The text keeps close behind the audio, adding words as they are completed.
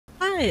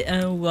Hi,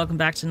 and welcome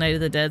back to Night of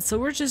the Dead. So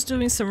we're just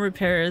doing some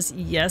repairs.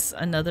 Yes,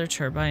 another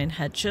turbine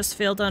had just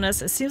failed on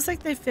us. It seems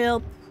like they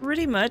failed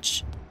pretty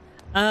much.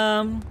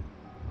 I'm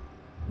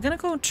gonna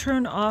go and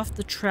turn off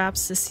the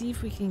traps to see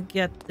if we can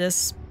get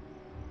this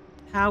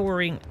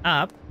powering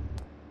up.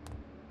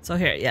 So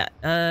here,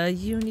 yeah,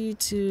 you need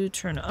to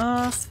turn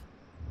off.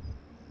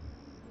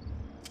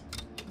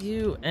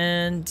 You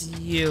and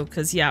you,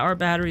 because yeah, our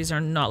batteries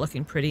are not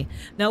looking pretty.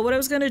 Now what I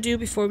was going to do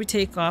before we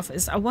take off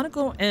is I want to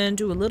go and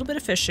do a little bit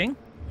of fishing,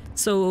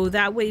 so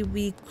that way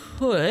we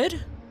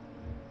could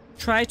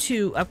try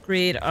to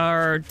upgrade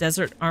our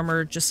desert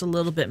armor just a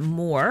little bit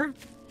more.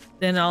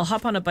 Then I'll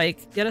hop on a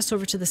bike, get us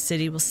over to the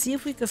city. We'll see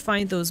if we could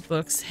find those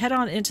books, head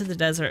on into the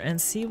desert and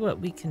see what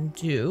we can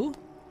do.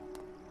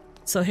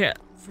 So here,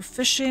 for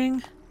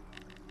fishing,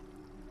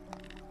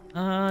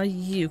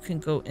 you can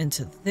go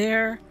into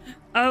there.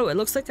 Oh, it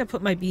looks like I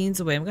put my beans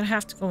away. I'm gonna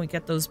have to go and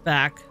get those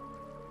back.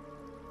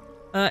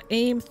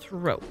 Aim,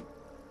 throw.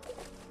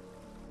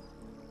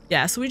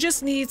 Yeah, so we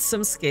just need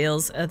some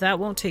scales. That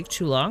won't take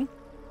too long.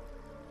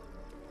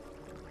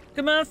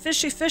 Come on,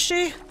 fishy,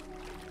 fishy.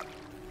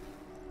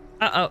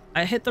 Uh-oh,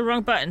 I hit the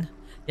wrong button.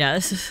 Yeah,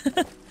 this is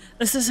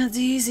this isn't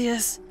the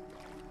easiest.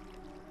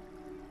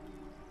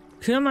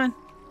 Come on.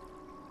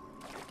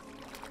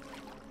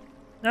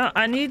 No,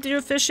 I need you,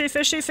 fishy,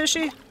 fishy,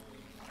 fishy.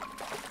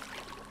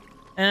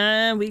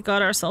 And we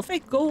got ourselves a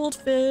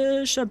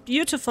goldfish. A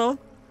beautiful.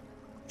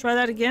 Try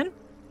that again.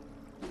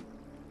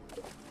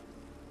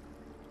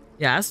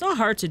 Yeah, it's not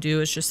hard to do.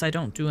 It's just I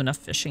don't do enough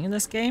fishing in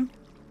this game.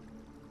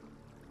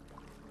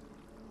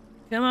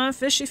 Come on,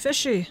 fishy,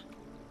 fishy.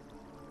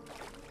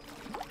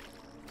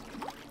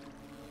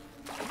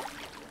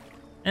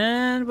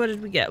 And what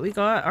did we get? We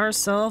got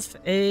ourselves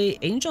a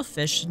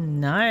angelfish.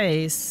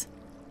 Nice.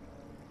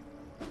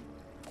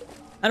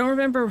 I don't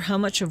remember how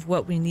much of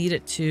what we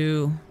needed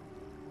to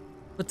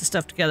put the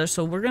stuff together,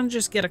 so we're gonna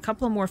just get a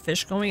couple more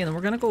fish going and then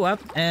we're gonna go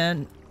up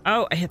and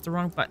oh, I hit the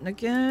wrong button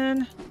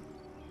again.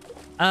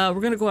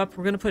 We're gonna go up,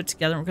 we're gonna put it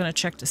together, and we're gonna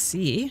check to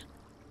see.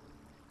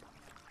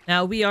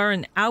 Now we are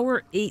in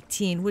hour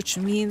 18, which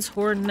means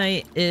Horde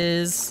Night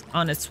is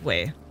on its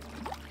way.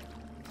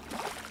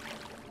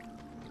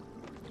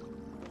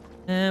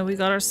 And we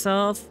got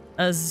ourselves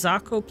a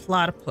Zaco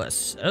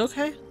platypus.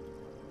 Okay.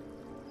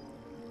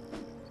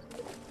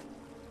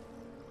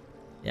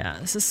 Yeah,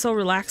 this is so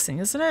relaxing,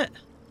 isn't it?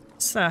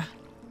 Just a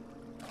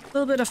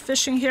little bit of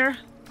fishing here.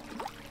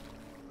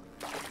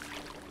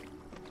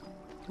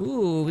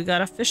 Ooh, we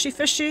got a fishy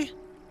fishy.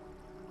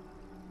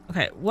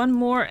 Okay, one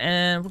more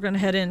and we're gonna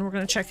head in. We're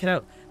gonna check it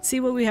out. See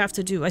what we have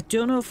to do. I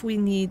don't know if we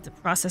need the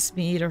processed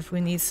meat or if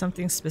we need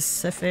something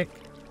specific.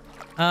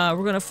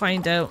 We're gonna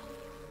find out.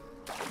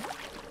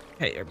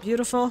 Okay, you're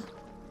beautiful.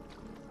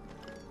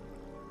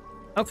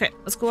 Okay,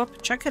 let's go up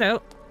and check it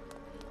out.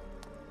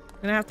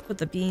 We're gonna have to put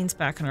the beans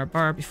back in our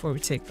bar before we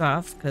take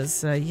off,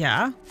 because,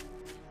 yeah.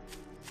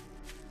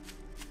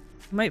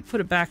 Might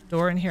put a back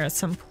door in here at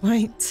some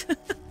point.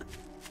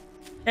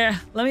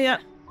 Here, let me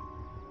up.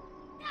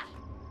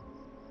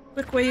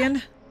 Quick way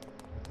in.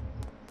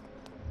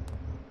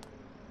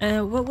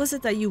 What was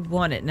it that you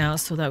wanted now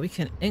so that we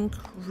can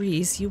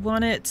increase? You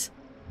wanted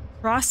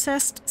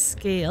processed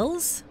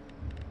scales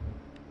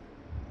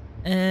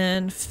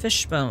and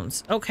fish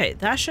bones. Okay,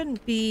 that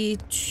shouldn't be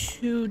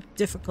too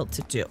difficult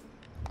to do.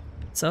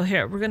 So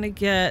here, we're gonna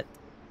get,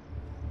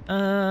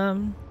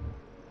 trim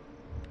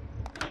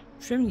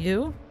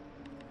you.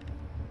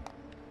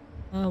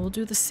 We'll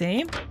do the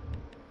same.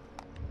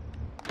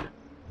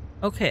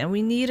 Okay, and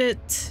we needed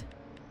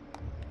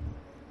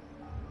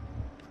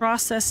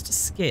processed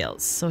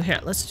scales. So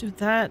here, let's do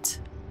that.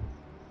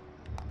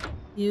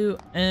 You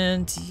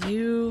and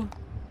you.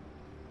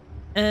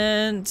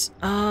 And,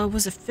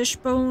 was it fish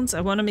bones?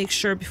 I want to make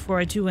sure before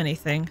I do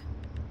anything.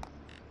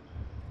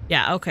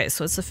 Yeah, okay,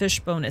 so it's a fish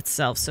bone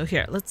itself. So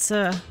here, let's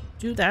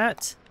do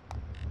that.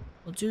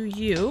 We'll do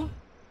you.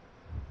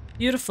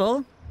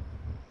 Beautiful.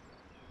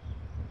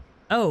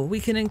 Oh, we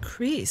can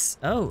increase.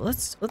 Oh,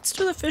 let's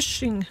do the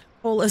fishing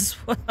hole as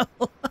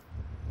well.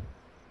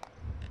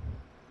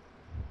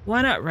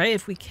 Why not, right?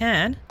 If we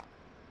can.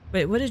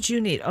 Wait, what did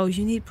you need? Oh,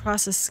 you need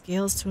processed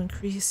scales to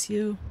increase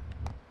you.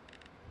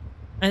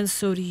 And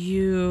so do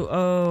you.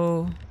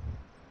 Oh.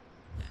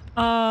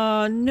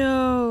 Oh,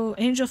 no.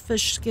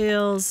 Angelfish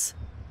scales.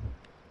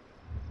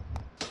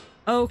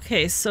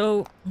 Okay,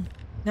 so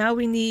now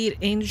we need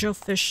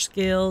angelfish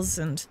scales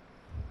and...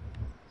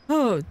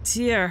 Oh,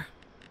 dear.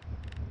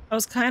 I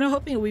was kind of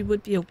hoping we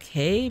would be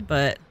okay,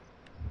 but...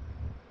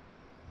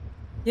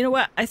 You know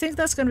what? I think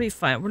that's going to be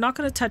fine. We're not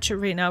going to touch it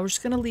right now. We're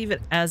just going to leave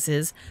it as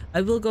is.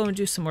 I will go and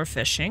do some more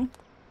fishing.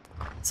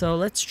 So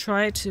let's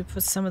try to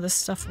put some of this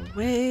stuff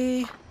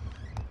away.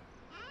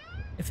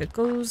 If it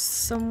goes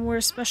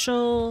somewhere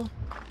special.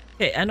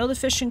 Okay, I know the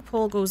fishing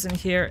pole goes in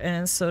here,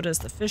 and so does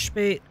the fish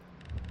bait.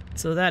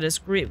 So that is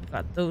great. We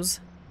got those.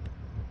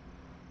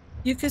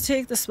 You could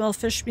take the small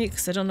fish meat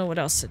because I don't know what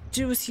else to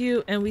do with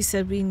you. And we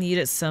said we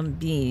needed some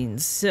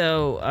beans.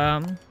 So,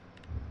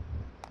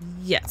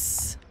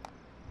 yes.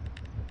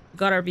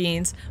 got our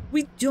beans.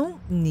 We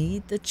don't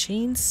need the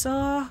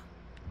chainsaw.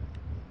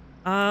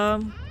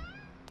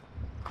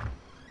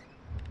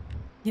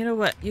 You know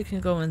what? You can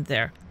go in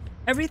there.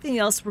 Everything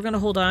else, we're going to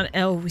hold on.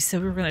 Oh, we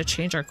said we were going to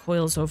change our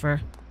coils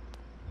over.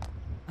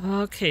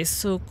 Okay,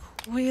 so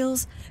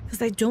coils,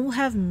 because I don't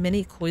have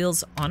many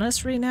coils on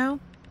us right now.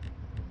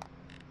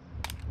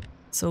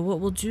 So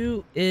what we'll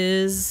do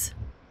is...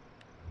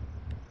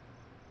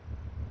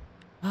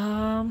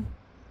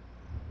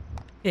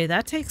 Okay,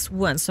 that takes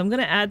one. So I'm going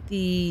to add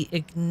the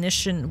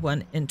ignition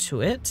one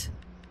into it.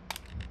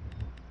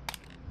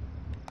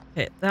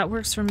 Okay, that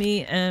works for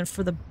me. And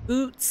for the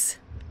boots,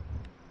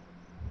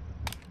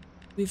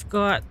 we've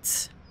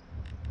got...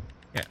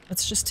 Here,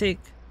 let's just take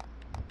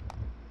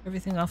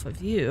everything off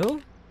of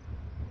you.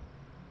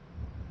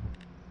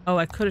 Oh,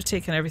 I could have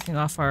taken everything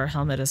off our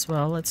helmet as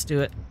well. Let's do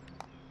it.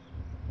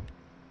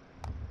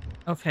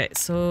 Okay,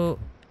 so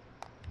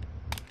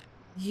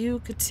you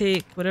could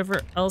take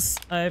whatever else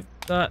I've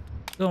got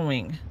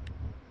going.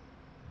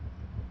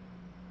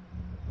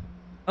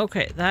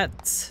 Okay,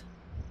 that's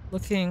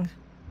looking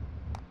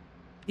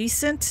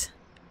decent.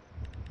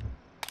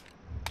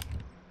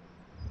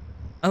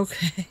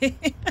 Okay.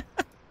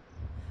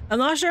 I'm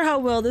not sure how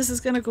well this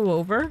is going to go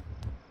over.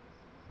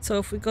 So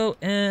if we go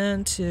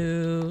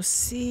into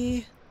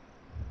C.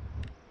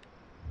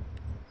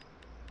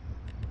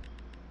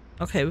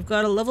 Okay, we've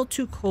got a level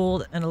 2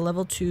 cold and a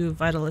level 2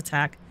 vital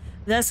attack.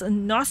 That's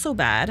not so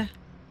bad.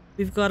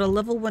 We've got a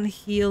level 1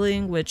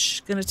 healing, which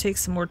is going to take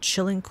some more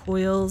chilling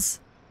coils.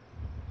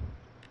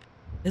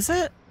 Is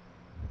it?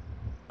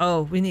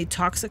 Oh, we need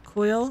toxic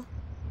coil.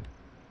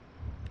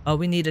 Oh,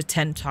 we need a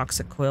 10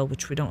 toxic coil,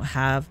 which we don't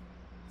have.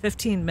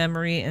 15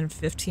 memory and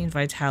 15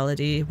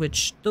 vitality,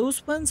 which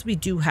those ones we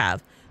do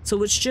have.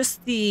 So it's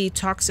just the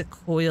toxic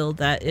coil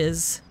that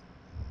is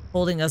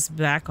holding us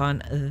back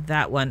on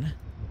that one.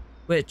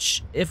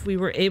 Which, if we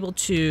were able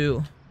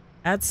to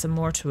add some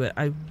more to it,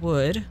 I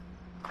would.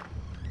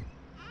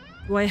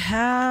 Do I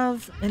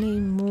have any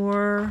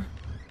more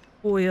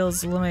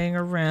coils lying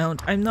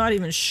around? I'm not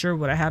even sure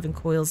what I have in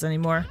coils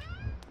anymore.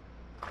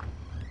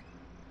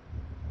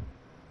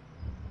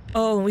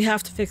 Oh, we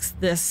have to fix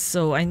this,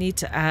 so I need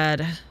to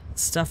add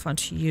stuff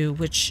onto you,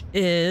 which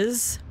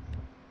is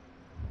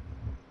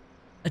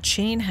a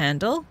chain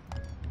handle,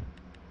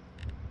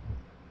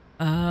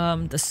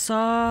 the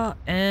saw,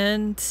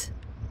 and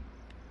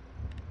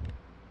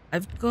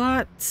I've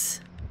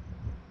got...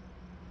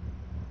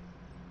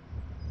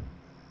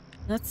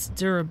 That's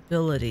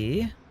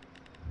durability.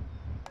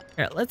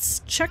 Here, let's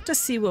check to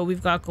see what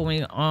we've got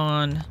going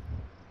on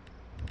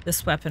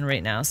this weapon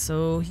right now.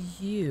 So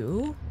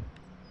you...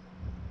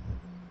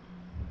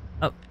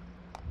 Oh.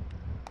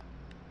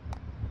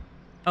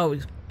 Oh.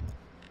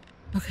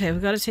 Okay,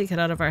 we've got to take it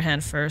out of our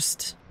hand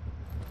first.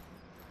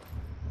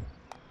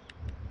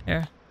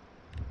 Here.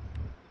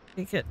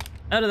 Take it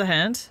out of the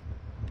hand.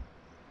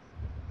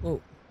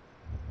 Whoa.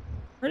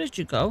 Where did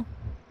you go?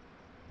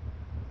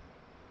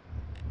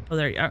 Oh,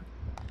 there you are.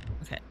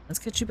 Okay, let's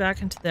get you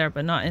back into there,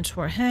 but not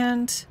into our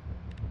hand.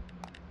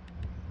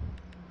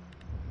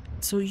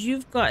 So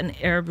you've got an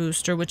air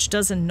booster, which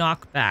doesn't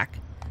knock back.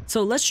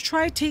 So let's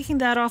try taking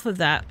that off of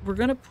that. We're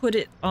going to put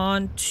it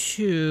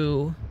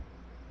onto...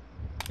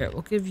 Here,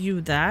 we'll give you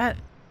that.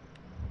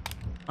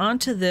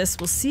 Onto this.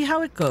 We'll see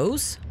how it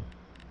goes.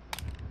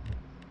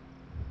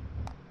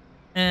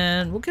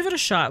 And we'll give it a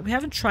shot. We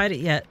haven't tried it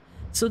yet.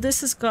 So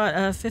this has got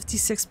a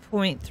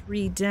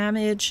 56.3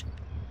 damage.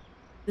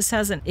 This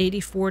has an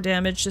 84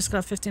 damage. This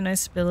got 59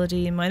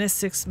 stability,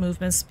 -6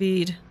 movement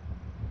speed.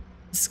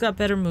 This has got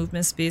better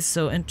movement speed.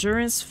 So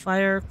endurance,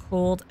 fire,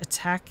 cold,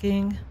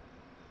 attacking.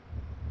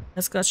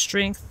 That's got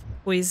strength,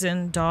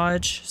 poison,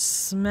 dodge,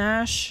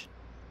 smash,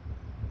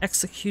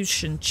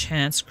 execution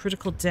chance,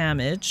 critical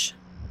damage.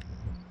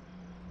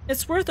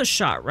 It's worth a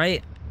shot,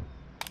 right?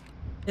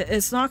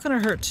 It's not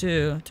going to hurt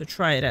to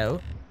try it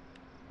out.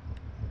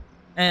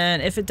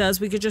 And if it does,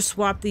 we could just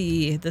swap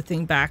the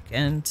thing back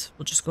and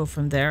we'll just go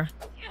from there.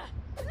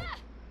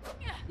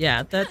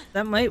 Yeah,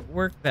 that might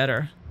work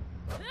better.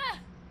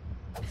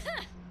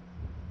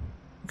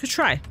 We could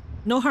try.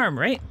 No harm,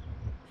 right?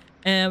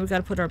 And we got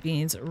to put our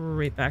beans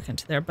right back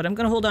into there. But I'm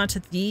going to hold on to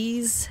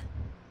these.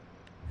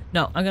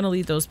 No, I'm going to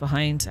leave those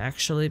behind,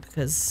 actually,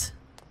 because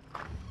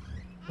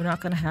we're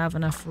not going to have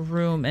enough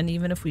room. And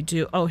even if we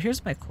do... Oh,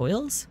 here's my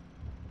coils.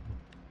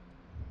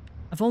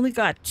 I've only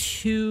got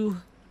 2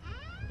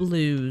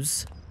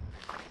 blues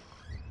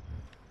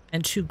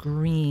and 2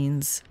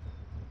 greens.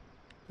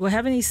 Do I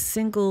have any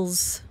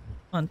singles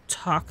on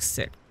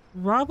toxic?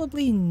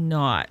 Probably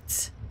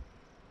not.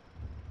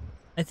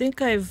 I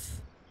think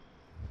I've...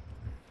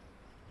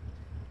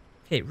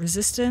 Okay,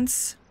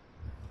 resistance.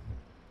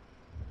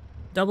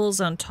 Doubles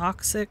on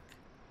toxic.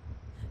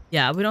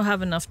 Yeah, we don't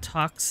have enough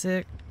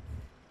toxic.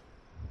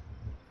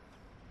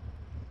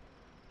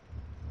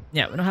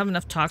 Yeah, we don't have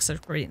enough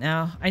toxic right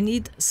now. I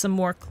need some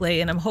more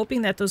clay, and I'm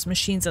hoping that those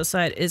machines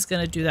outside is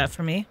going to do that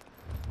for me.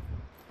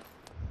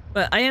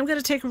 But I am going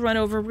to take a run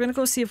over. We're going to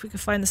go see if we can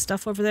find the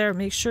stuff over there.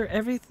 Make sure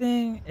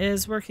everything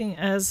is working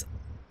as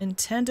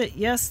intended.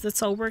 Yes,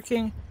 that's all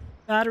working.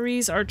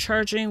 Batteries are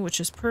charging, which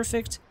is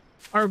perfect.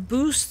 Our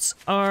boosts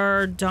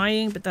are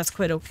dying, but that's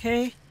quite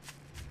okay.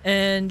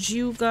 And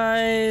you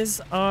guys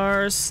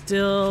are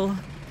still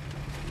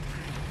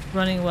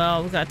running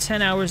well. We've got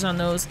 10 hours on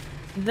those.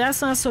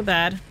 That's not so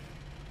bad.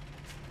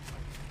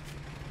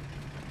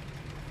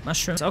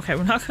 Mushrooms. Okay,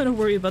 we're not going to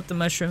worry about the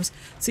mushrooms.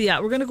 So yeah,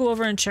 we're going to go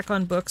over and check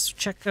on books,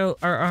 check out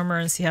our armor,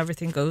 and see how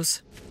everything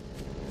goes.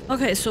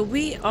 Okay, so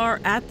we are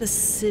at the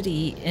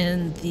city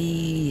in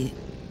the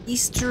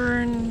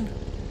eastern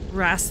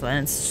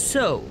grasslands.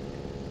 So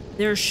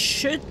there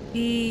should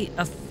be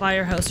a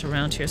firehouse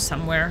around here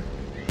somewhere.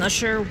 Not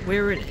sure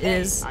where it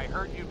is. I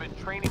heard you've been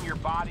training your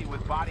body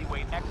with body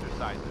weight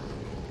exercises.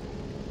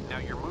 Now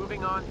you're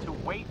moving on to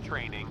weight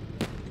training.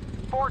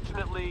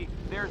 Fortunately,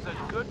 there's a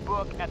good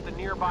book at the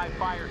nearby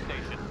fire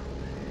station.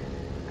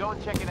 Go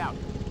and check it out.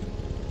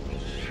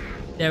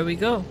 There we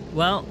go.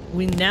 Well,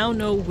 we now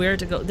know where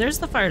to go. There's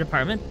the fire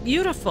department.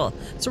 Beautiful.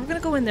 So we're going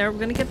to go in there. We're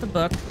going to get the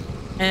book.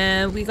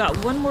 And we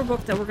got one more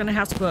book that we're going to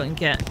have to go out and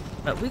get.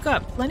 But we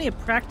got plenty of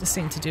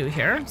practicing to do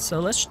here. So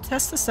let's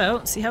test this out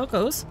and see how it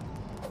goes.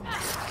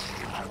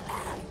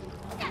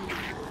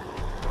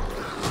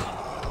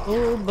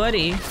 Oh,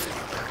 buddy.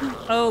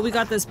 Oh, we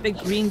got this big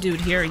green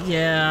dude here.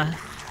 Yeah.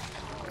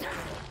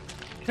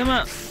 Come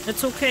on.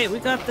 It's okay. We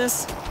got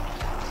this.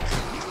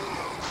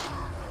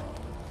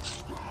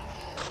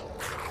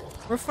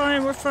 We're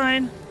fine. We're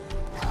fine.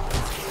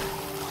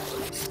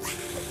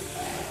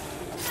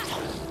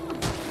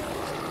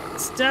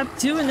 Stop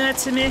doing that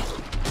to me.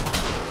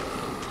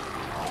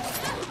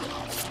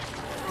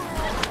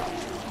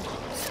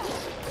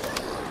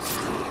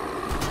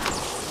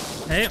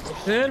 Okay,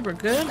 we're good. We're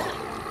good.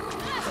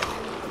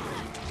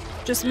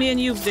 Just me and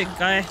you, big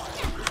guy.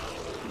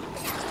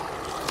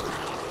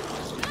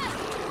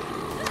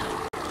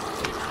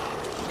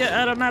 Get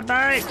out of my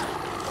bike!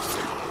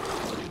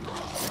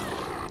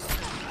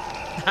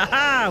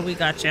 Haha, we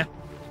got you.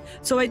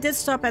 So I did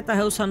stop at the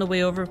house on the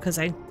way over because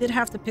I did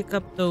have to pick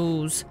up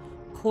those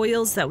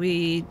coils that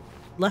we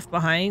left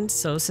behind.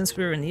 So since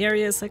we were in the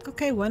area, it's like,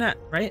 okay, why not,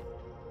 right?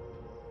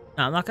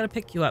 No, I'm not going to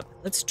pick you up.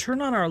 Let's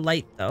turn on our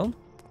light, though.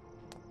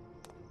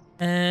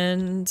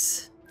 And...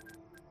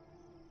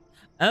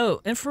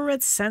 oh,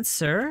 infrared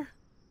sensor.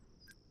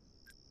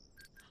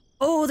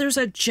 Oh, there's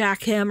a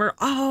jackhammer.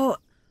 Oh,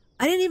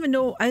 I didn't even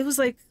know. I was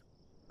like,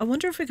 I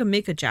wonder if we can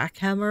make a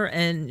jackhammer.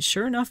 And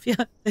sure enough,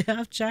 yeah, they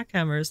have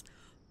jackhammers.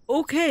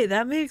 Okay,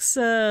 that makes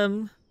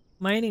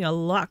mining a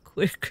lot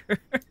quicker.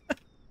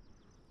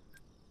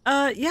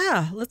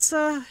 Yeah, let's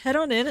head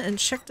on in and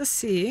check to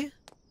see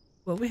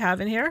what we have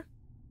in here.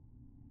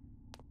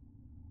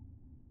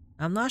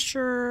 I'm not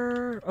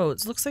sure. Oh,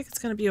 it looks like it's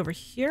going to be over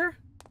here.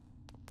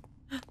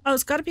 Oh,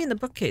 it's got to be in the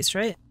bookcase,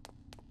 right?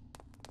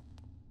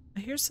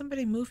 I hear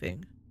somebody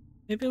moving.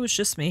 Maybe it was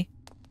just me.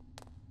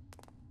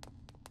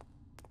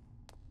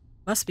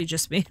 Must be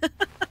just me.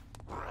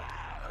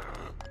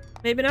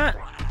 Maybe not.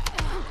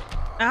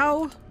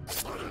 Ow.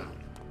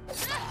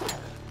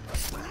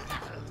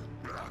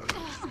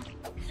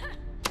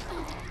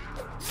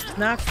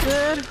 Not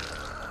good.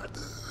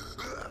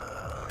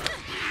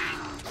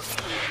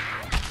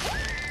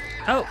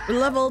 Oh, we're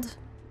leveled.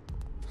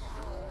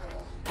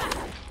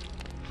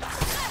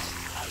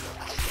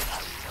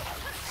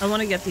 I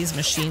want to get these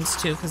machines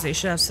too because they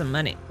should have some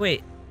money.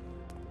 Wait,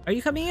 are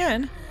you coming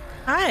in?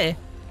 Hi.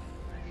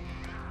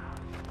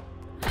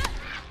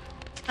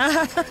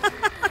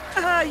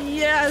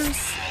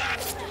 Yes,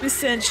 we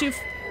sent you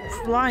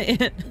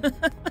flying.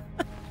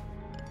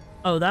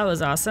 Oh, that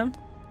was awesome.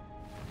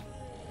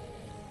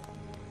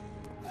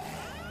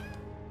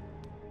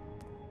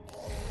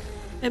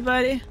 Hey,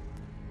 buddy.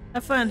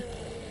 Have fun.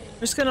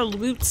 We're just gonna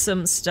loot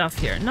some stuff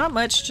here. Not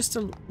much, just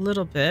a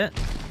little bit.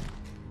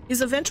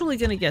 He's eventually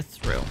gonna get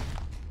through.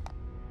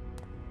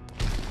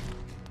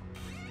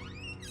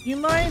 You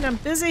mind? I'm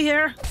busy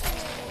here.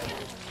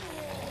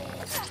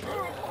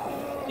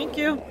 Thank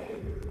you.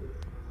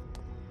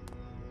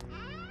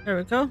 There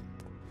we go.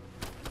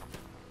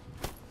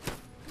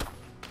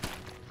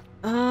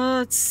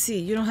 Let's see.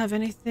 You don't have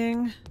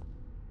anything?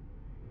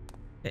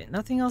 Okay,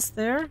 nothing else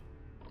there?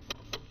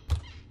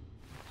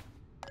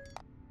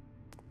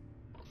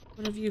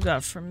 What have you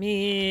got for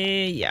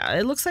me? Yeah,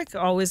 it looks like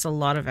always a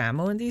lot of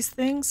ammo in these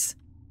things.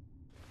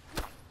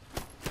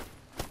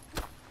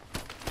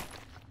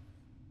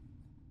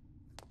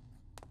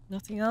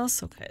 Nothing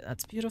else? Okay,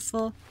 that's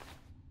beautiful.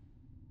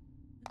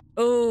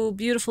 Oh,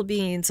 beautiful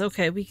beans.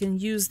 Okay, we can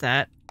use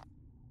that.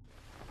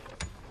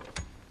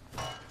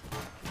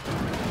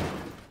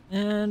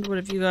 And what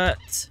have you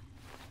got?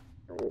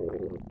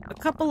 A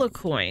couple of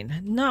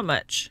coin. Not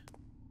much.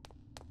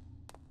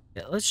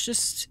 Yeah, let's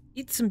just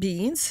eat some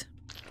beans.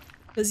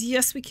 Because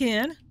yes, we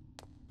can.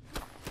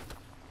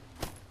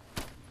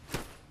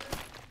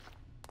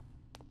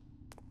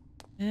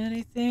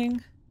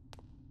 Anything?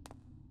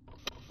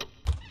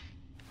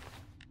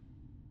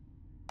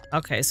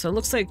 Okay, so it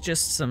looks like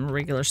just some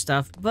regular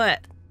stuff,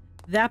 but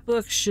that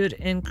book should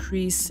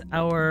increase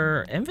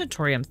our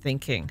inventory, I'm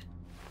thinking.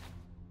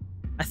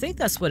 I think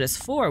that's what it's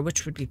for,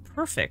 which would be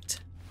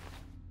perfect.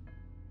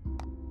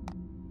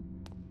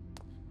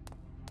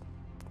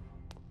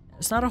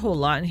 There's not a whole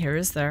lot in here,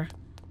 is there?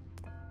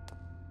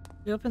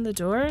 We open the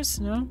doors?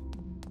 No?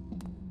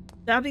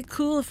 That'd be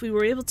cool if we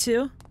were able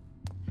to.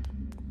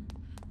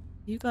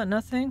 You got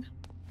nothing?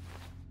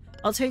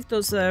 I'll take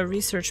those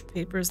research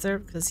papers there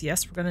because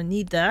yes, we're gonna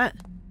need that.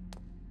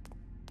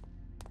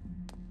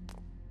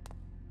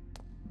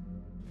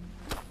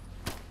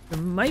 There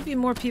might be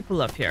more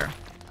people up here.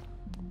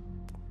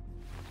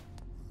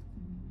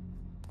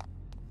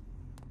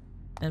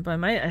 And by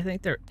might, I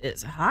think there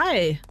is.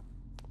 Hi!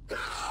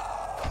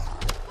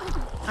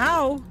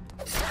 Ow!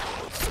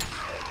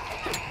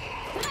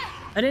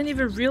 I didn't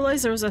even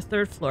realize there was a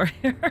third floor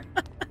here.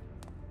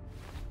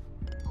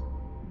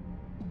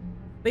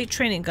 Weight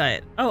training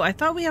guide. Oh, I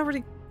thought we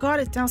already got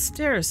it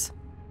downstairs.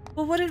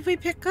 Well, what did we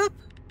pick up?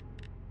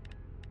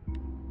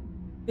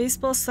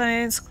 Baseball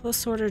science,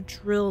 close order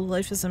drill,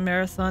 life is a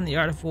marathon, the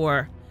art of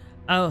war.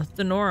 Oh,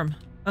 the norm.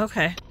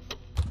 Okay.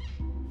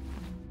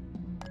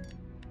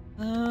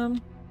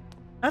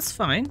 That's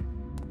fine.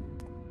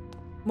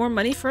 More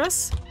money for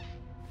us?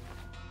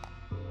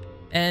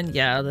 And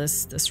yeah,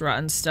 this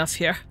rotten stuff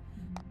here.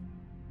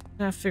 I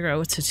gotta figure out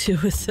what to do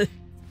with it.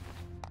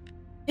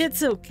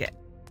 It's okay.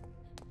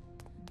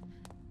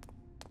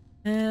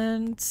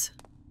 And...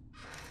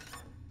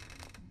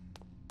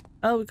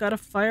 oh, we got a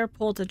fire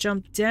pole to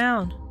jump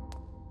down.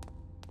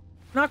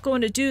 I'm not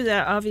going to do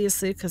that,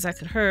 obviously, because that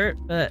could hurt,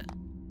 but...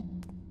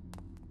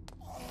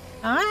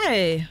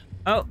 hi!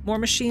 Oh, more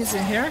machines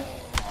in here.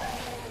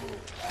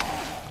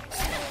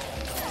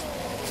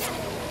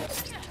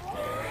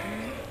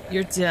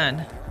 You're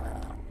done.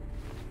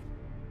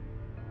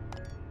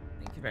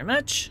 Thank you very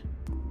much.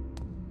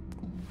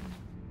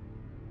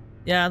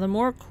 Yeah, the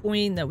more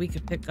coin that we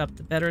could pick up,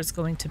 the better it's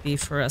going to be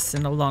for us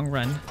in the long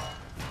run.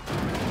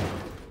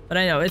 But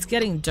I know, it's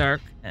getting dark,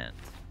 and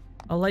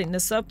I'll lighten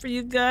this up for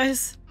you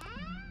guys.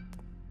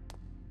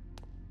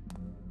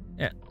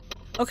 Yeah.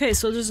 Okay,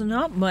 so there's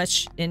not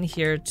much in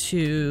here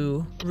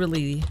to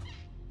really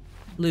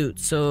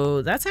loot,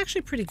 so that's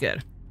actually pretty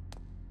good.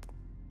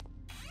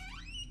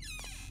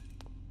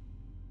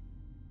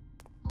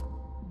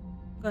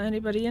 Got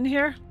anybody in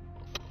here?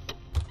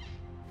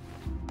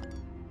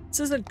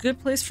 This is a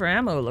good place for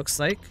ammo, it looks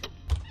like.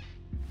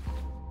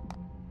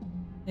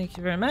 Thank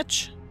you very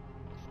much.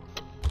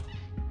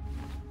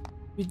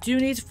 We do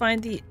need to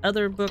find the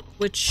other book,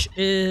 which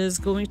is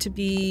going to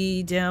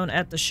be down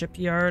at the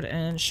shipyard,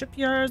 and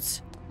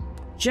shipyards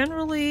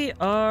generally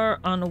are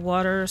on the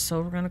water,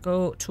 so we're gonna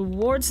go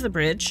towards the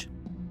bridge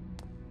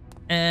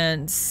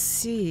and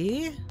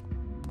see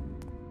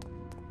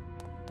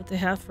what they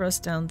have for us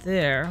down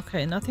there.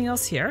 Okay, nothing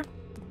else here.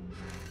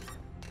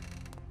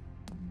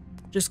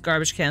 Just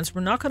garbage cans.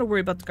 We're not gonna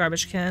worry about the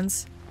garbage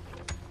cans.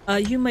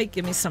 You might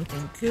give me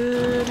something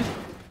good.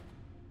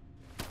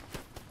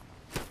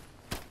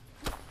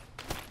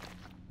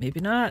 Maybe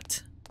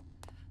not.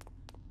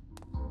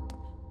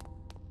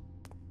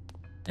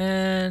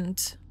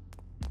 And...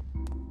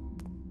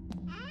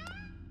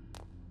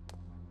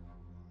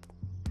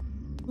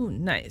 ooh,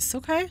 nice.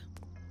 Okay.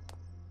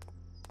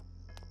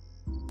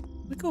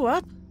 We go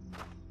up?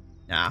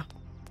 Nah.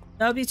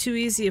 That would be too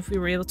easy if we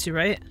were able to,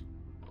 right?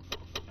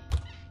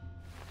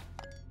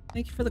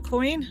 Thank you for the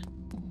coin.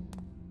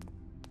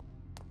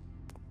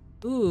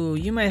 Ooh,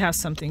 you might have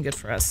something good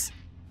for us.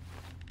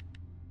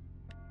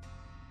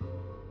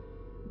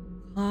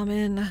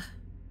 Common.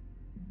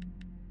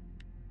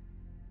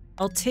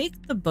 I'll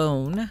take the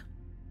bone.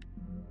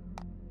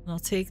 I'll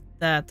take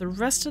that. The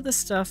rest of the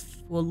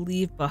stuff we'll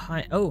leave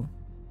behind. Oh,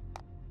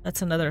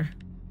 that's another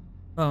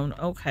bone.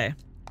 Okay.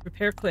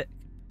 Repair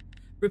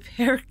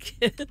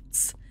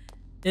kits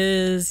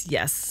is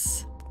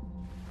yes.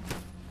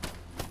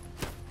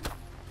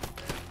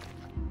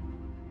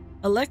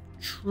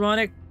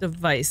 Electronic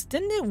device.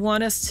 Didn't it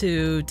want us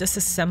to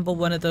disassemble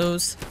one of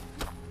those?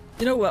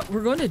 You know what?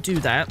 We're going to do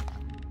that.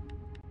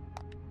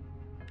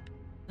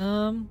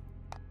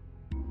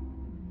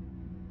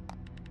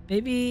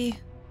 Maybe...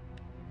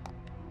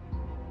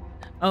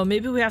 oh,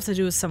 maybe we have to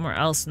do it somewhere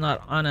else,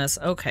 not on us.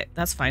 Okay,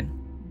 that's fine.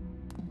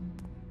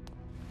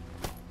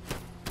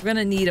 We're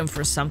gonna need them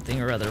for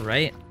something or other,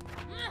 right?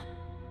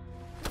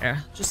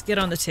 There, just get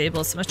on the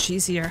table. It's much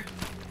easier.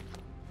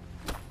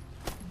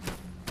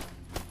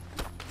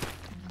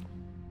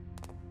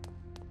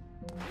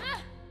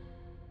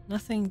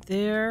 Nothing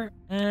there.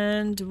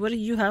 And what do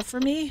you have for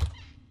me?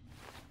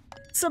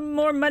 Some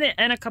more money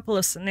and a couple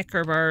of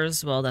Snicker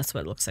bars. Well, that's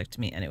what it looks like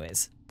to me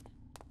anyways.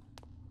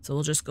 So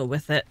we'll just go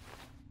with it.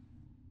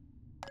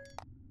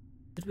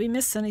 Did we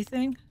miss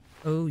anything?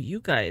 Oh, you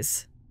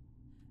guys.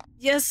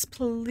 Yes,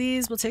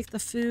 please. We'll take the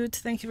food.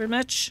 Thank you very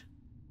much.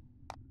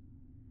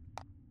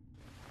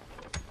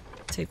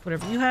 Take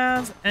whatever you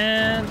have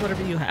and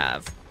whatever you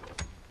have.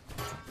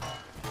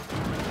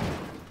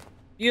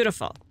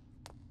 Beautiful.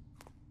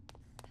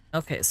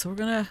 Okay, so we're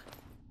gonna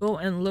go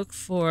and look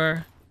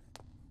for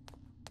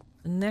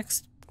the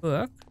next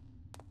book.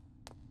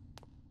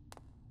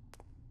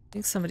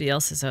 think somebody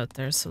else is out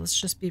there, so let's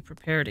just be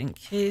prepared in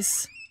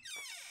case.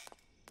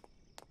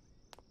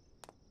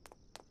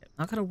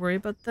 Not gonna worry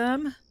about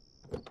them.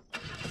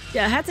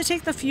 Yeah, I had to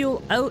take the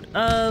fuel out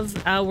of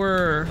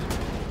our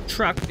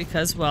truck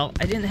because, well,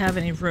 I didn't have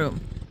any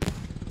room.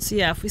 So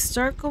yeah, if we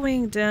start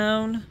going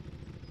down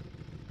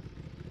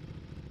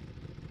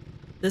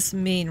this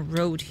main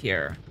road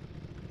here.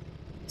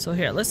 So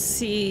here, let's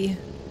see.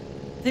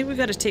 I think we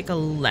got to take a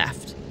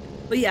left.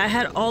 But yeah, I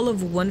had all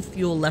of one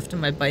fuel left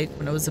on my bike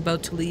when I was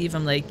about to leave.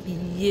 I'm like,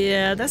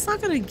 yeah, that's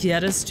not going to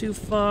get us too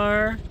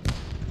far.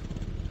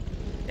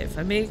 Okay, if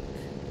I make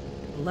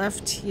a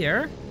left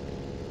here.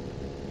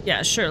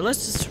 Yeah, sure.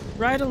 Let's just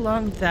ride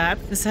along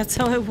that because that's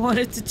how I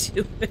wanted to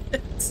do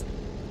it.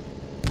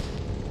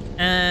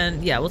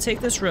 And yeah, we'll take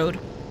this road.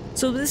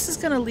 So this is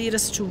going to lead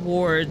us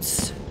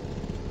towards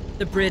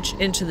the bridge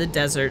into the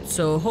desert.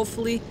 So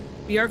hopefully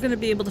we are going to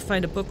be able to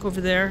find a book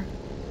over there.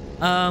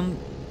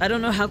 I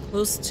don't know how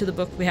close to the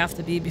book we have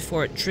to be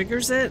before it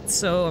triggers it.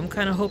 So I'm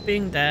kind of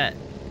hoping that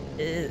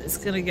it's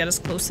going to get us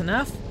close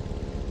enough.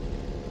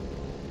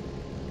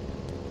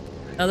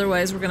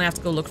 Otherwise, we're going to have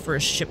to go look for a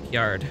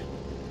shipyard.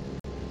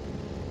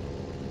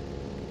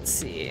 Let's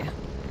see.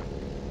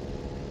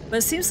 But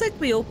it seems like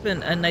we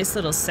opened a nice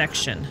little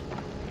section.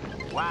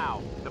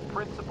 Wow, the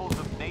principles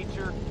of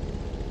nature?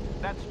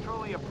 That's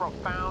truly a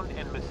profound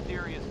and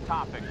mysterious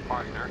topic,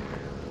 partner.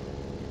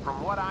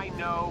 From what I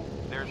know,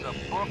 there's a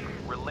book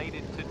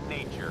related to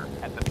nature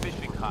at the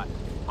fishing hut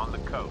on the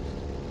coast.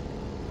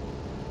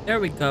 There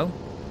we go.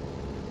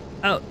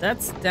 Oh,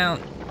 that's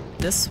down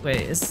this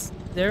way. Is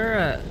there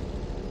a...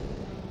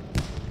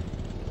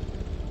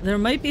 There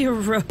might be a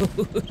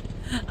road.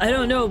 I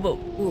don't know, but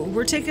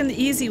we're taking the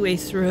easy way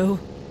through.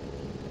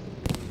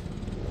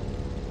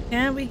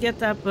 Can we get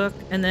that book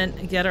and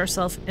then get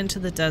ourselves into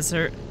the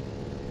desert?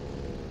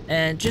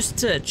 And just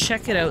to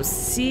check it out,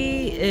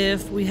 see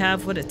if we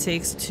have what it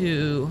takes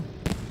to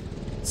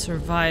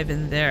survive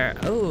in there.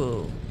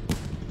 Oh.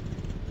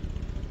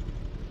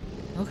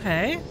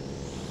 Okay.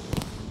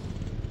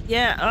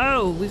 Yeah,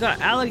 oh, we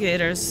got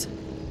alligators.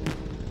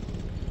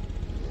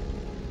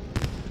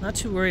 Not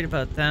too worried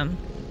about them.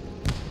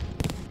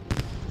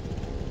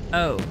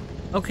 Oh.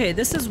 Okay,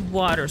 this is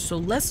water, so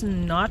let's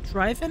not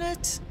drive in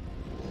it.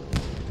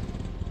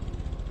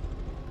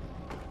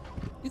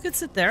 You could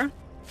sit there.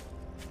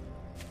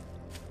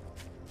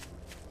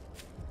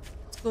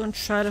 Let's go and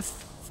try to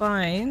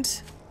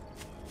find...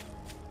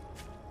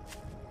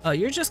 Oh,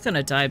 you're just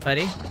gonna die,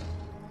 buddy.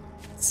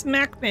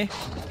 Smack me.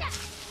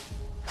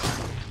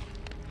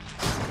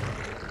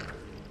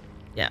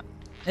 Yeah,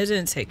 it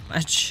didn't take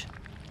much.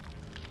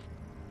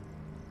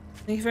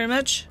 Thank you very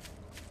much.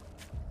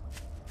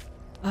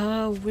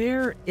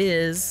 Where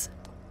is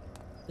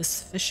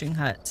this fishing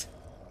hut?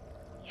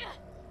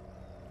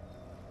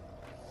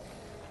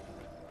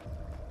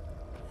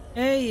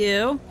 Hey,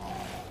 you.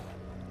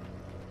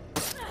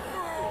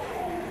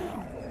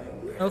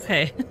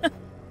 Okay.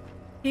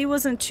 He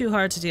wasn't too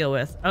hard to deal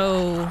with.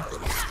 Oh.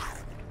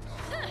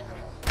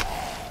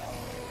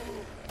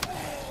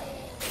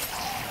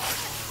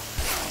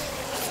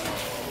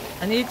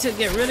 I need to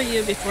get rid of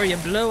you before you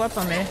blow up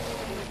on me.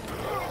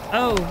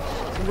 Oh,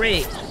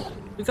 great.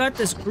 We got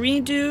this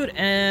green dude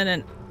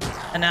and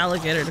an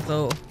alligator to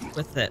go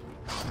with it.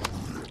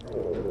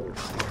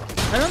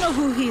 I don't know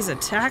who he's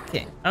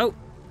attacking. Oh.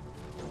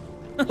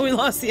 We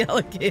lost the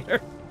alligator.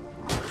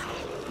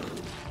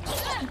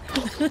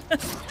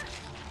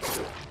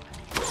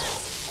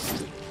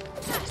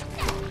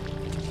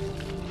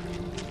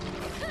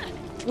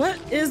 What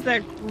is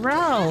that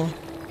growl?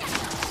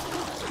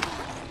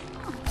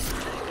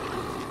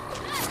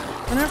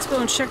 I'm gonna have to go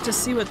and check to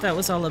see what that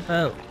was all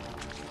about.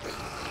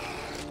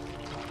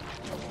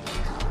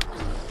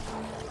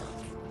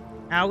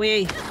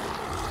 Owie.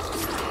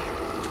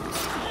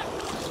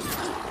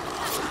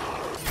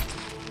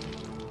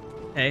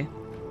 Okay.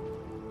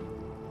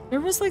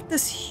 There was like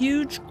this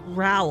huge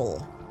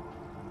growl.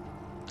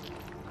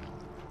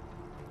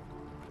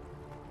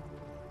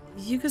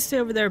 You can stay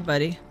over there,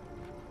 buddy.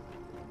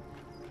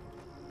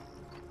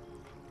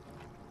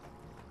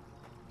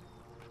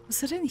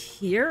 Was it in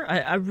here?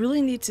 I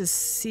really need to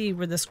see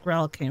where this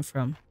growl came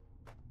from.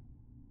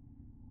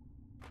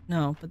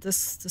 No, but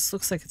this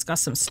looks like it's got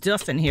some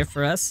stuff in here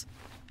for us.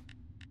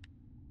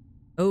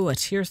 Oh, a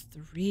tier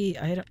 3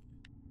 item.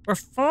 We're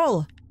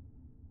full!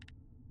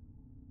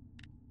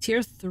 Tier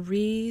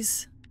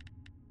 3s.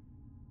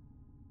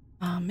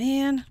 Oh,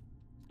 man.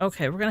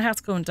 Okay, we're gonna have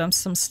to go and dump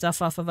some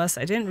stuff off of us.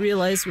 I didn't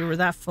realize we were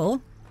that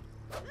full.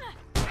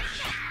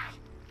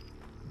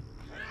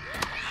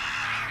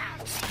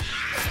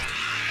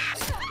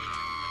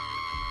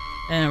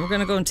 And we're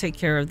gonna go and take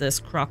care of this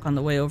croc on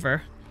the way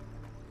over.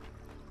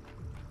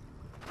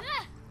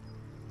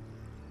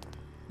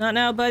 Not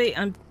now, buddy.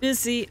 I'm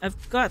busy.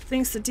 I've got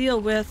things to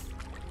deal with.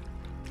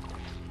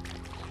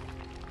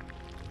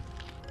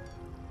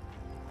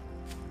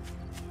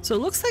 So it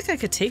looks like I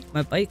could take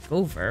my bike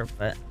over,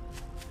 but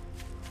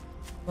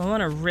I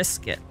want to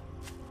risk it.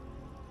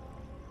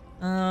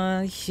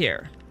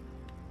 Here.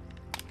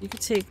 You could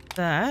take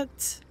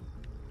that.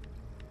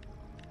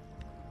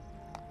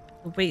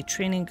 The weight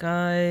training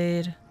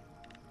guide.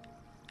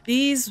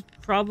 These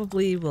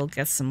probably will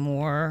get some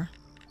more.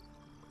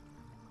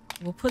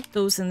 We'll put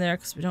those in there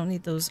because we don't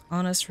need those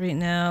on us right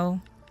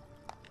now.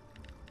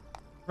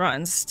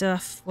 Rotten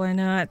stuff, why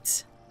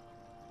not?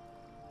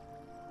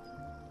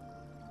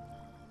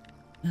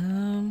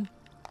 I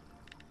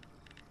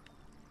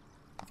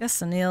guess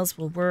the nails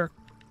will work.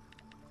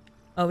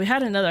 Oh, we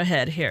had another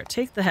head. Here,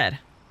 take the head.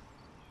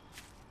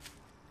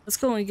 Let's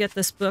go and get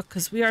this book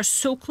because we are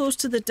so close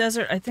to the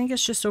desert. I think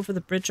it's just over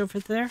the bridge over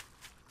there.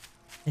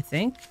 I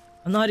think.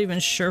 I'm not even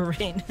sure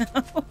right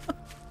now.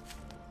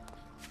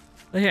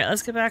 But here,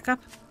 let's get back up.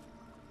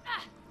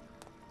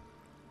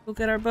 We'll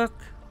get our book.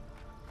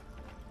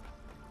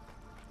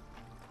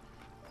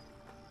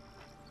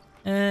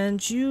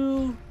 And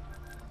you...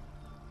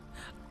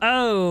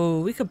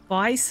 Oh, we could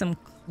buy some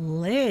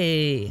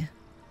clay.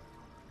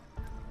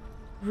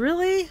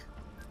 Really?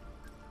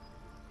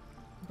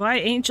 Buy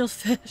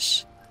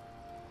angelfish.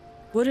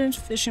 Wooden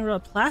fishing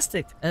rod,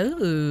 plastic.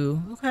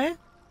 Oh, okay.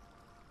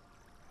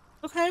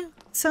 Okay,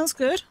 sounds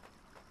good.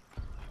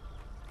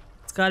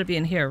 It's gotta be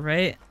in here,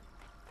 right?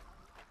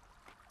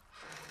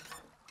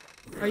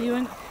 Are you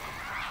in?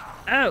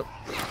 Oh!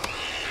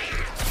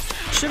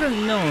 Should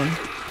have known.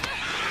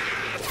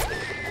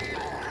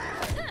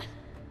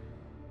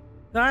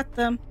 Got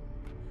them.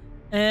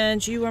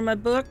 And you are my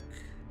book?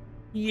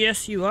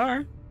 Yes, you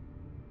are.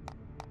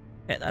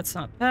 Okay, that's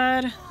not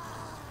bad.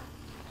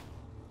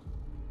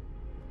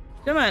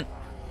 Come on.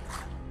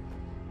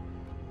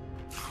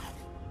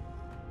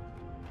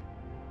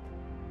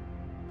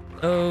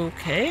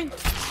 Okay.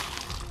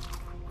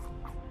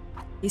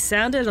 He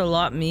sounded a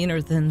lot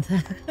meaner than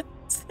that.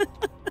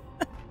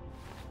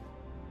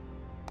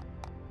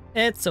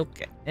 It's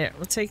okay. Here,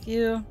 we'll take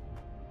you.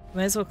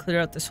 Might as well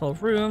clear out this whole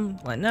room.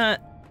 Why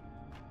not?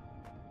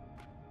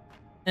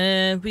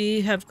 And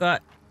we have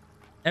got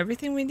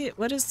everything we need.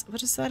 What is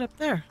that up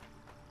there?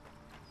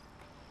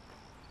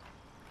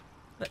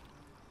 What?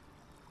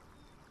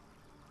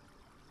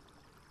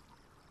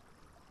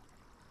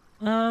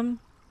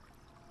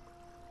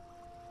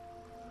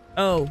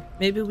 Oh,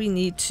 maybe we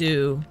need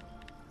to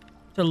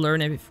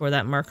learn it before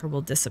that marker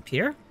will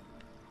disappear.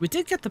 We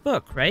did get the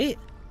book, right?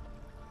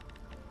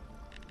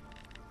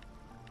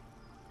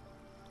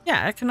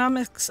 Yeah,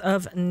 economics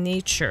of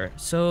nature.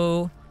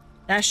 So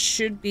that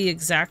should be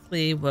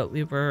exactly what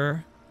we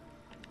were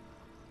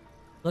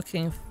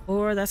looking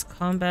for. That's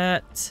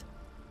combat.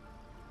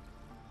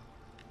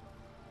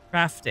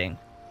 Crafting.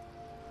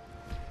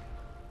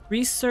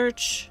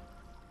 Research.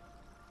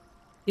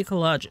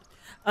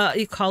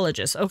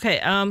 Ecologist. Okay,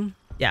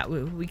 yeah,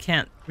 we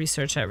can't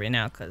research that right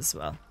now because,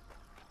 well,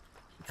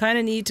 we kind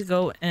of need to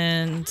go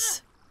and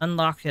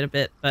unlock it a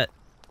bit, but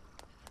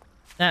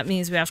that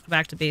means we have to go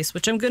back to base,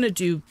 which I'm going to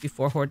do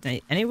before Horde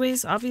Night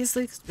anyways,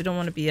 obviously, because we don't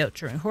want to be out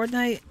during Horde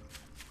Night.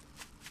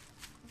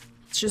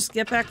 Let's just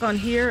get back on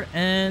here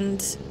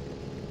and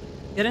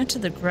get into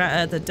the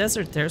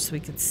desert there so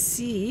we could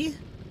see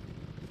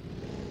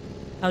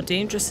how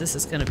dangerous this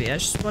is going to be. I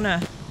just want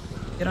to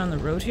get on the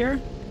road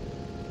here.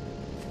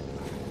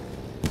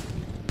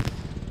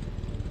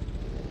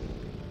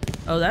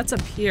 Oh, that's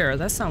up here.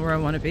 That's not where I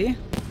want to be.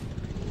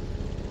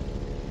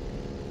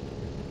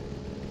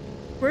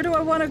 Where do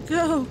I want to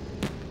go?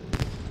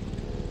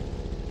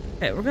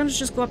 Okay, we're going to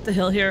just go up the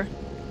hill here.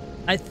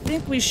 I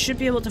think we should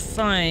be able to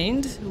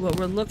find what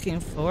we're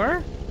looking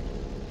for.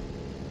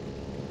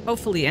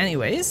 Hopefully,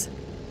 anyways.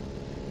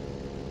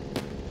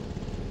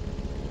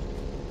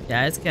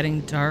 Yeah, it's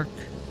getting dark.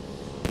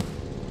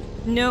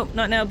 Nope,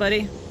 not now,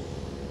 buddy.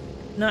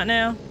 Not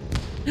now.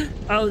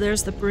 Oh,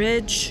 there's the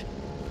bridge.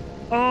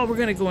 Oh, we're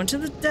gonna go into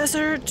the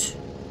desert.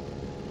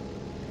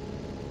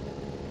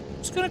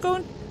 Just gonna go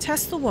and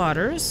test the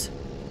waters.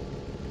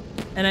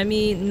 And I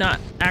mean, not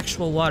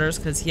actual waters,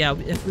 because, yeah,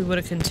 if we would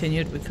have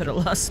continued, we could have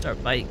lost our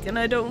bike. And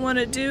I don't want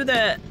to do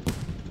that.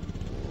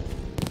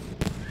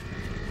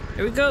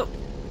 Here we go.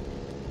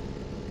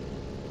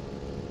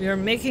 We are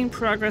making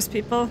progress,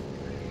 people.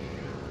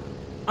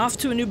 Off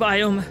to a new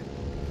biome.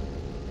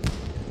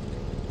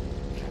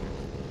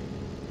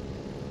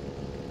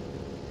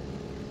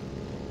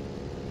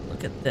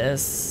 Look at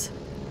this.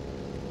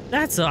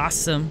 That's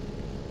awesome.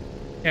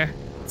 Here,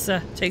 let's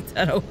take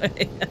that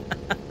away.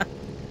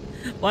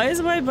 Why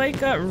is my bike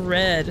got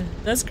red?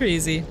 That's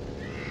crazy.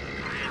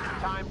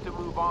 Time to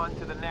move on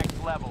to the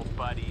next level,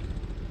 buddy.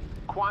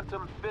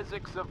 Quantum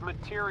physics of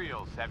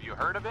materials. Have you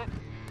heard of it?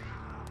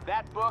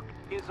 That book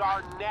is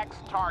our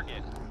next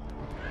target.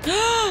 We've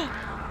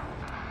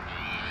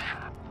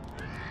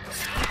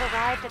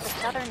arrived at the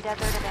southern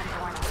desert of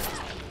Antorna.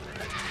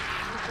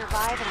 To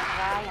survive in a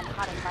dry and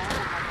hot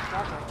environment like the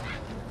desert,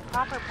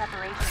 proper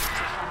preparation is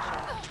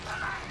essential.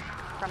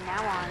 From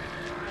now on,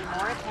 pay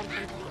more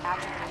attention to the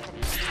attributes of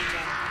each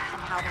region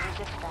and how to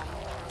resist them.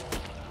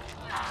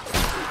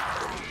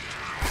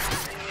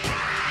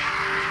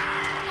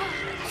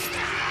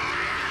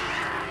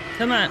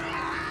 Come on.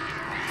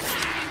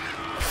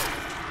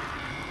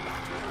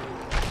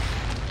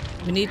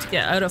 We need to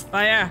get out of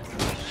fire.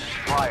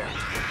 Fire.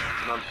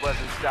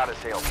 unpleasant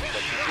status ailment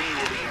that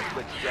continually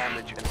inflicts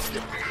damage and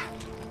stiffness.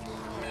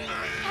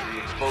 You'll be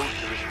exposed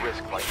to this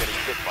risk by getting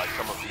hit by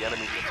some of the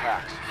enemy's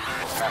attacks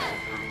or passing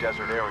through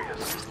desert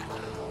areas.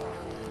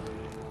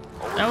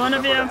 I want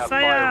to be on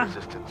fire!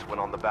 Resistance when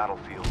on the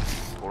battlefield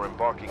or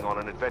embarking on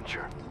an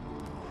adventure.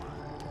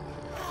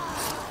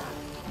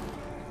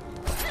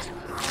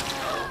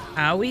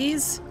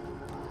 Owies?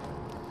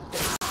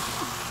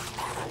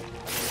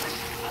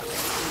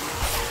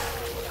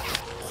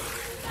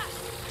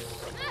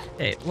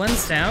 Okay,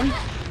 one's down.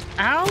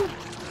 Ow!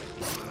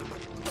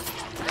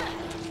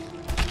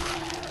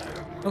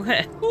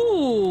 Okay.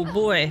 Ooh,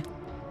 boy.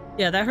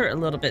 Yeah, that hurt a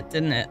little bit,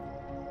 didn't it?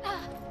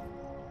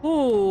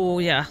 Ooh,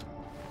 yeah.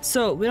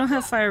 So, we don't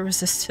have fire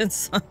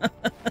resistance on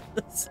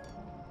us.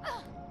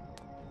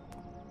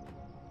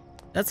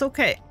 That's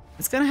okay.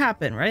 It's gonna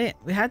happen, right?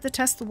 We had to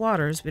test the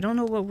waters. We don't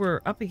know what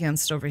we're up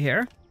against over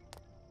here.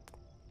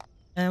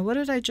 And what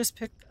did I just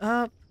pick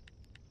up?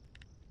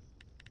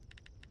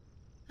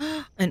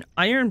 An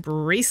iron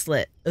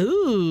bracelet.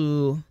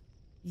 Ooh.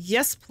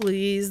 Yes,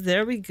 please.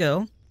 There we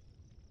go.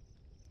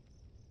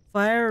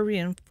 Fire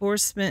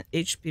reinforcement,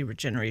 HP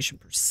regeneration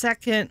per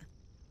second.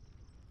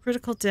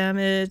 Critical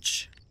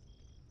damage.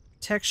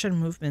 Protection,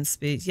 movement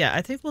speed. Yeah,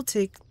 I think we'll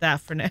take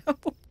that for now.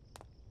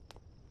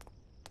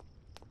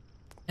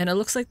 And it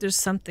looks like there's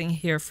something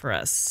here for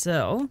us.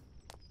 So,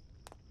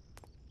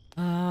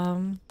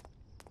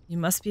 you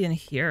must be in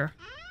here.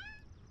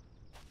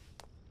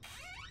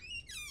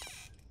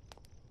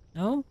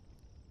 No?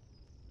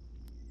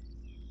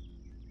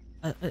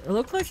 It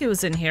looked like it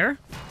was in here.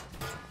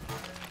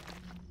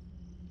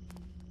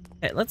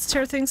 Okay, let's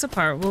tear things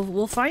apart.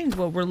 We'll find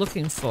what we're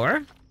looking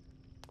for.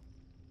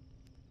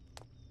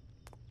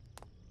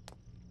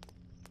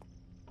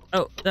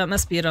 Oh, that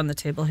must be it on the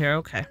table here.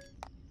 Okay.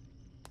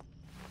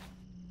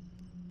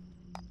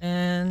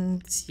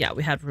 And yeah,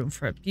 we had room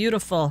for it.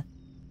 Beautiful.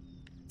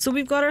 So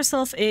we've got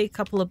ourselves a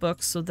couple of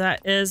books, so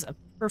that is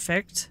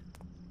perfect.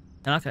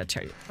 I'm not gonna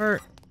tear you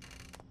apart.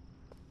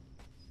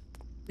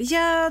 But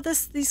yeah,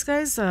 these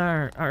guys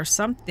are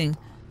something.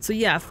 So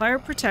yeah, fire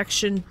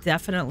protection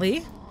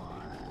definitely.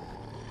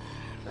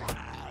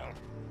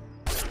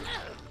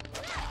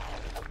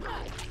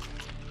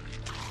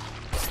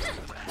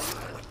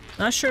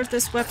 Not sure if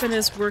this weapon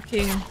is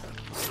working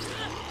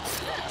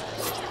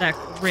that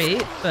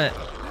great, but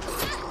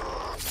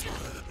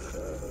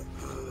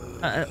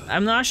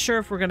I'm not sure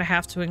if we're gonna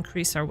have to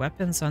increase our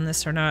weapons on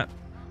this or not.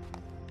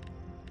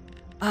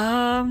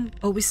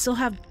 Oh, we still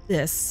have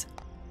this.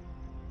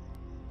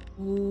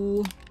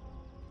 Ooh.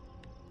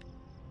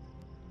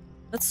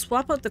 Let's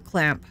swap out the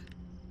clamp.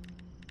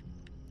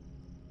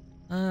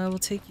 We'll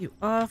take you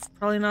off.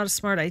 Probably not a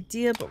smart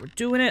idea, but we're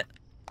doing it.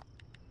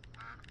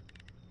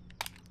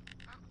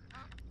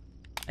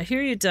 I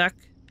hear you, duck.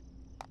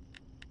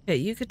 Okay,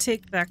 you could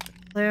take back the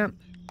clamp.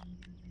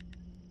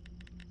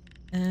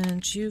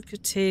 And you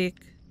could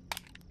take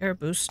air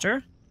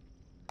booster.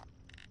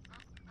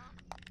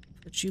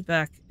 Put you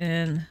back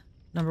in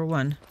number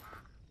 1.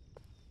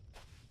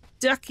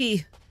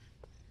 Ducky!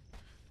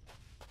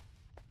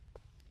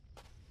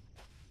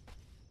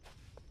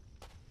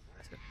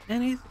 Is there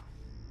anything?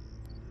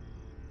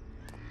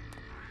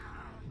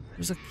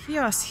 There's a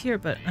kiosk here,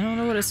 but I don't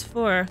know what it's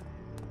for.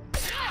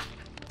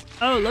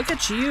 Oh, look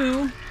at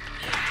you!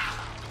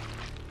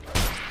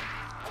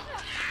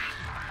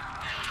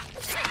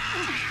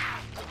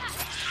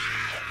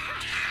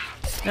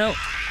 Nope.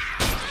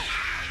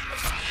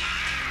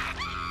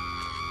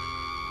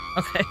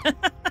 Okay.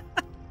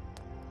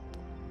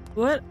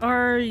 What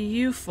are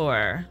you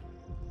for?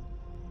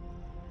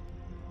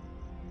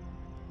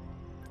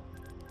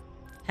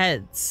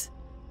 Heads.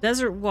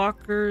 Desert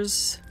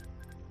walkers.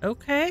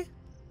 Okay.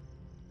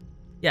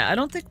 Yeah, I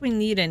don't think we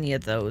need any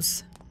of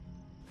those.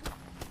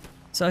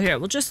 So here,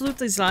 we'll just loot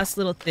these last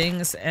little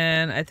things,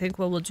 and I think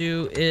what we'll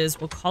do is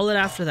we'll call it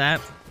after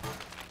that.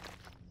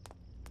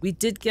 We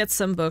did get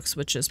some books,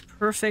 which is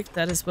perfect.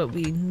 That is what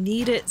we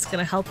needed. It's going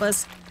to help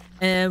us.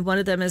 And one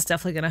of them is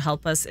definitely going to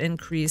help us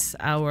increase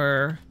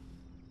our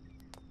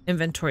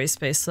inventory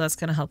space. So that's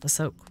going to help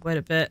us out quite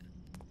a bit.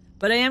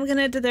 But I am going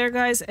to end it there,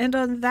 guys. And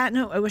on that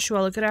note, I wish you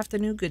all a good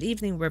afternoon, good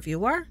evening, wherever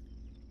you are.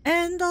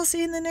 And I'll see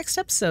you in the next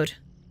episode.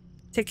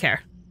 Take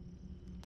care.